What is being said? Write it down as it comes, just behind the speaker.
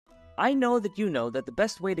I know that you know that the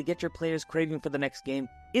best way to get your players craving for the next game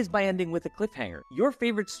is by ending with a cliffhanger. Your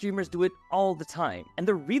favorite streamers do it all the time, and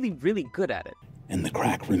they're really, really good at it. And the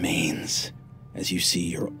crack remains as you see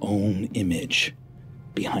your own image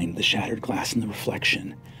behind the shattered glass in the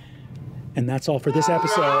reflection. And that's all for this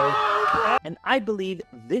episode. And I believe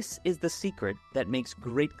this is the secret that makes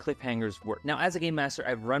great cliffhangers work. Now, as a game master,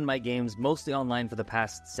 I've run my games mostly online for the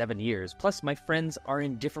past 7 years. Plus, my friends are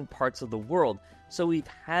in different parts of the world, so we've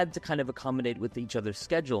had to kind of accommodate with each other's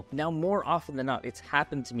schedule. Now, more often than not, it's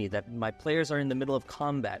happened to me that my players are in the middle of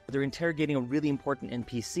combat, they're interrogating a really important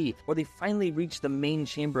NPC, or they finally reach the main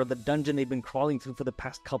chamber of the dungeon they've been crawling through for the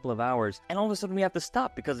past couple of hours, and all of a sudden we have to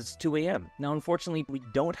stop because it's 2 a.m. Now, unfortunately, we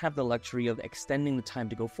don't have the luxury of extending the time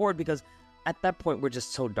to go forward because at that point, we're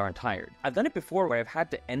just so darn tired. I've done it before where I've had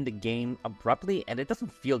to end a game abruptly and it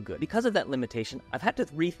doesn't feel good. Because of that limitation, I've had to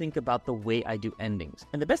rethink about the way I do endings.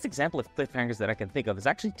 And the best example of cliffhangers that I can think of is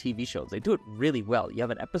actually TV shows. They do it really well. You have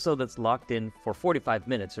an episode that's locked in for 45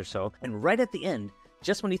 minutes or so, and right at the end,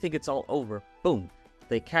 just when you think it's all over, boom,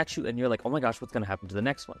 they catch you and you're like, oh my gosh, what's going to happen to the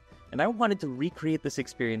next one? And I wanted to recreate this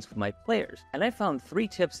experience with my players. And I found 3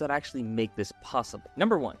 tips that actually make this possible.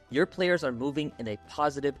 Number 1, your players are moving in a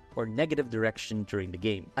positive or negative direction during the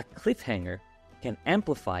game. A cliffhanger can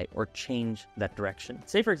amplify or change that direction.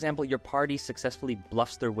 Say, for example, your party successfully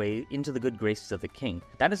bluffs their way into the good graces of the king.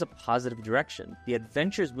 That is a positive direction. The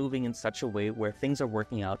adventure is moving in such a way where things are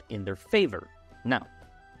working out in their favor. Now,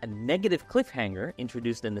 a negative cliffhanger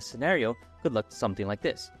introduced in this scenario could look something like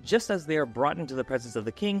this. Just as they are brought into the presence of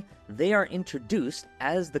the king, they are introduced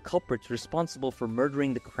as the culprits responsible for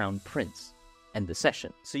murdering the crown prince. End the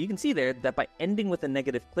session. So you can see there that by ending with a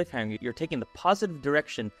negative cliffhanger, you're taking the positive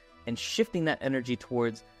direction and shifting that energy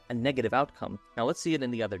towards a negative outcome. Now let's see it in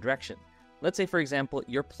the other direction. Let's say, for example,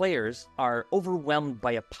 your players are overwhelmed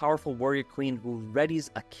by a powerful warrior queen who readies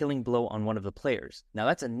a killing blow on one of the players. Now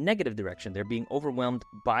that's a negative direction. They're being overwhelmed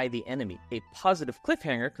by the enemy. A positive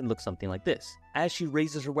cliffhanger can look something like this. As she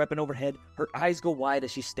raises her weapon overhead, her eyes go wide as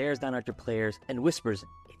she stares down at her players and whispers,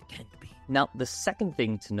 "It can't be." Now, the second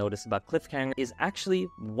thing to notice about cliffhanger is actually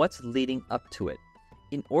what's leading up to it.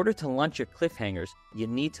 In order to launch your cliffhangers, you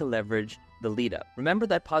need to leverage the lead up. Remember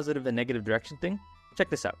that positive and negative direction thing? Check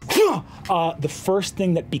this out. The first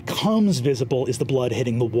thing that becomes visible is the blood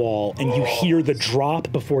hitting the wall, and you hear the drop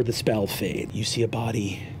before the spell fade. You see a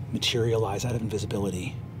body materialize out of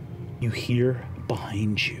invisibility. You hear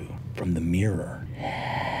behind you from the mirror.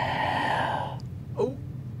 Oh.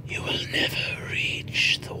 You will never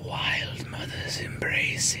reach the wild mother's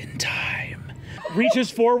embrace in time. Reaches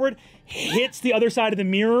forward, hits the other side of the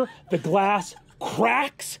mirror, the glass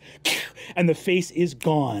cracks, and the face is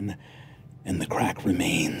gone. And the crack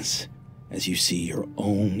remains as you see your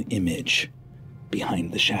own image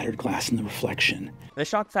behind the shattered glass in the reflection. The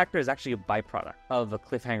shock factor is actually a byproduct of a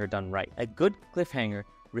cliffhanger done right. A good cliffhanger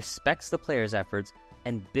respects the player's efforts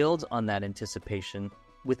and builds on that anticipation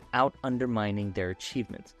without undermining their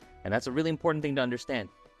achievements. And that's a really important thing to understand.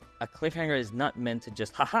 A cliffhanger is not meant to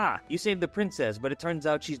just, haha, you saved the princess, but it turns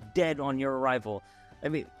out she's dead on your arrival. I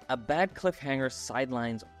mean, a bad cliffhanger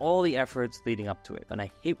sidelines all the efforts leading up to it, and I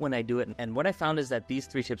hate when I do it. And what I found is that these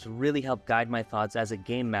 3 tips really help guide my thoughts as a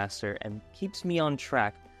game master and keeps me on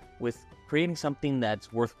track with creating something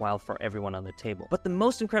that's worthwhile for everyone on the table. But the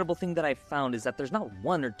most incredible thing that I found is that there's not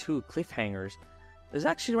 1 or 2 cliffhangers. There's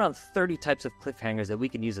actually around 30 types of cliffhangers that we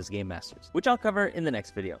can use as game masters, which I'll cover in the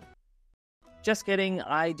next video. Just kidding,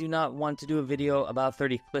 I do not want to do a video about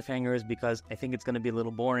 30 cliffhangers because I think it's going to be a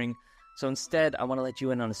little boring. So instead, I want to let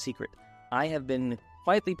you in on a secret. I have been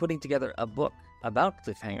quietly putting together a book about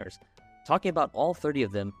cliffhangers, talking about all 30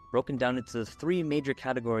 of them, broken down into the 3 major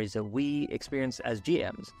categories that we experience as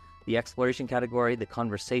GMs. The exploration category, the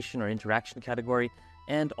conversation or interaction category,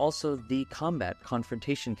 and also the combat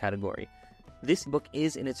confrontation category. This book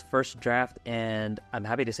is in its first draft, and I'm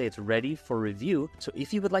happy to say it's ready for review. So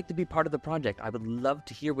if you would like to be part of the project, I would love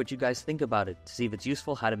to hear what you guys think about it, to see if it's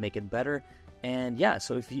useful, how to make it better. And yeah,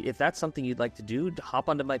 so if that's something you'd like to do, hop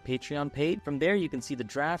onto my Patreon page. From there, you can see the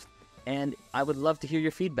draft, and I would love to hear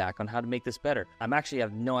your feedback on how to make this better. I'm actually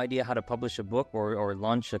have no idea how to publish a book or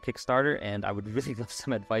launch a Kickstarter, and I would really love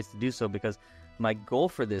some advice to do so, because my goal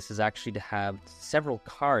for this is actually to have several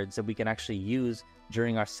cards that we can actually use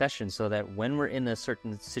during our session, so that when we're in a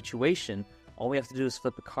certain situation, all we have to do is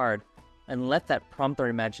flip a card and let that prompt our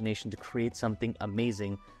imagination to create something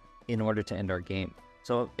amazing in order to end our game.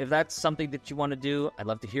 So if that's something that you want to do, I'd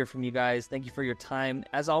love to hear from you guys. Thank you for your time.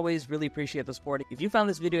 As always, really appreciate the support. If you found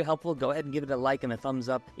this video helpful, go ahead and give it a like and a thumbs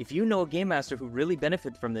up. If you know a game master who really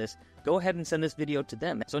benefited from this, go ahead and send this video to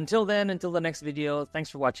them. So until then, until the next video, thanks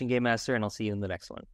for watching Game Master, and I'll see you in the next one.